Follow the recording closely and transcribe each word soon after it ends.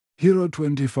Here are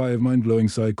 25 mind-blowing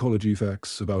psychology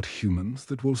facts about humans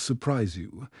that will surprise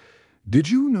you.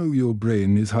 Did you know your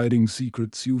brain is hiding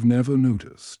secrets you've never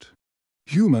noticed?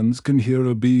 Humans can hear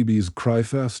a baby's cry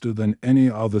faster than any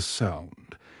other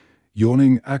sound.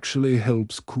 Yawning actually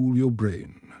helps cool your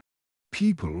brain.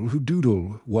 People who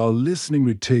doodle while listening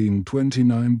retain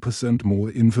 29%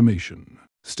 more information.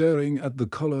 Staring at the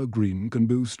color green can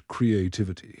boost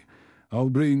creativity. Our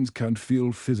brains can't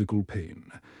feel physical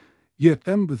pain. Yet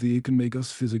empathy can make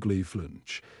us physically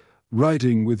flinch.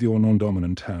 Writing with your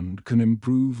non-dominant hand can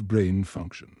improve brain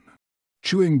function.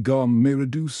 Chewing gum may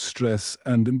reduce stress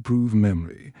and improve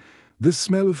memory. The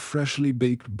smell of freshly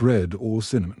baked bread or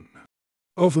cinnamon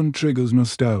often triggers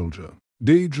nostalgia.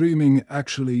 Daydreaming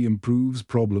actually improves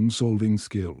problem-solving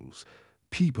skills.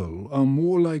 People are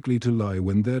more likely to lie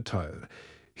when they're tired.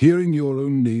 Hearing your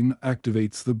own name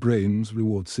activates the brain's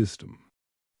reward system.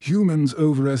 Humans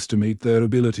overestimate their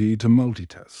ability to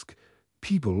multitask.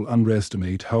 People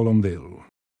underestimate how long they'll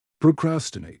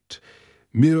procrastinate.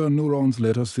 Mirror neurons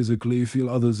let us physically feel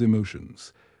others'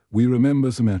 emotions. We remember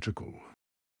symmetrical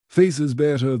faces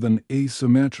better than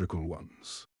asymmetrical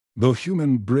ones. The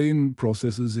human brain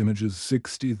processes images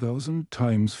 60,000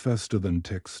 times faster than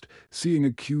text. Seeing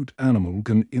a cute animal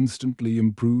can instantly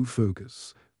improve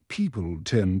focus. People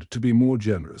tend to be more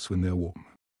generous when they're warm.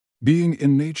 Being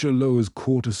in nature lowers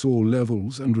cortisol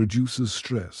levels and reduces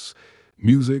stress.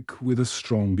 Music with a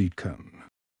strong beat can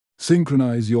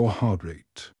synchronize your heart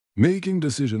rate. Making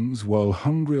decisions while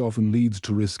hungry often leads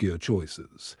to riskier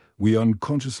choices. We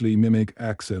unconsciously mimic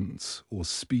accents or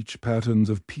speech patterns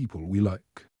of people we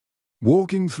like.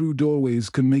 Walking through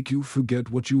doorways can make you forget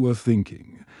what you were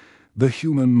thinking. The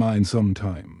human mind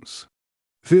sometimes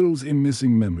fills in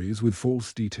missing memories with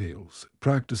false details.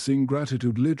 Practicing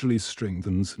gratitude literally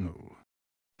strengthens neural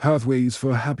pathways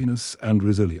for happiness and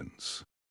resilience.